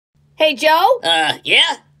Hey, Joe?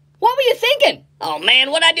 Yeah? What were you thinking? Oh, man,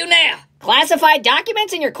 what'd I do now? Classified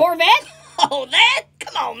documents in your Corvette? Oh, that?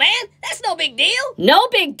 Come on, man. That's no big deal. No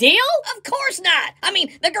big deal? Of course not. I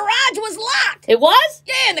mean, the garage was locked. It was?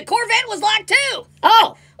 Yeah, and the Corvette was locked, too.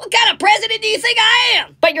 Oh. What kind of president do you think I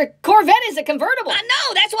am? But your Corvette is a convertible. I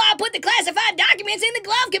know. That's why I put the classified documents in the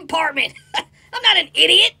glove compartment. I'm not an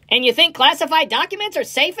idiot. And you think classified documents are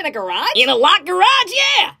safe in a garage? In a locked garage,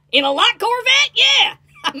 yeah. In a locked Corvette, yeah.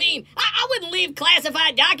 I mean, I wouldn't leave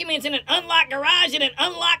classified documents in an unlocked garage in an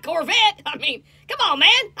unlocked Corvette. I mean, come on, man.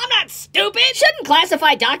 I'm not stupid. Shouldn't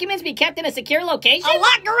classified documents be kept in a secure location? A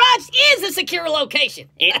locked garage is a secure location.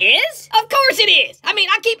 It is? Of course it is. I mean,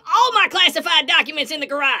 I keep all my classified documents in the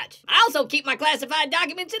garage. I also keep my classified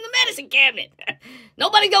documents in the medicine cabinet.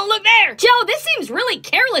 Nobody's gonna look there. Joe, this seems really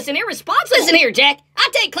careless and irresponsible. Listen here, Jack. I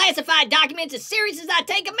take classified documents as serious as I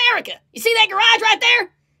take America. You see that garage right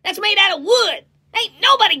there? That's made out of wood. Ain't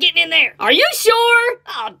nobody getting in there. Are you sure?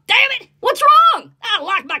 Oh, damn it. What's wrong? I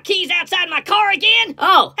locked my keys outside my car again.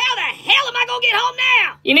 Oh. How the hell am I gonna get home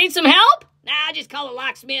now? You need some help? Nah, I just call a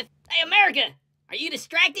locksmith. Hey, America, are you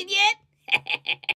distracted yet?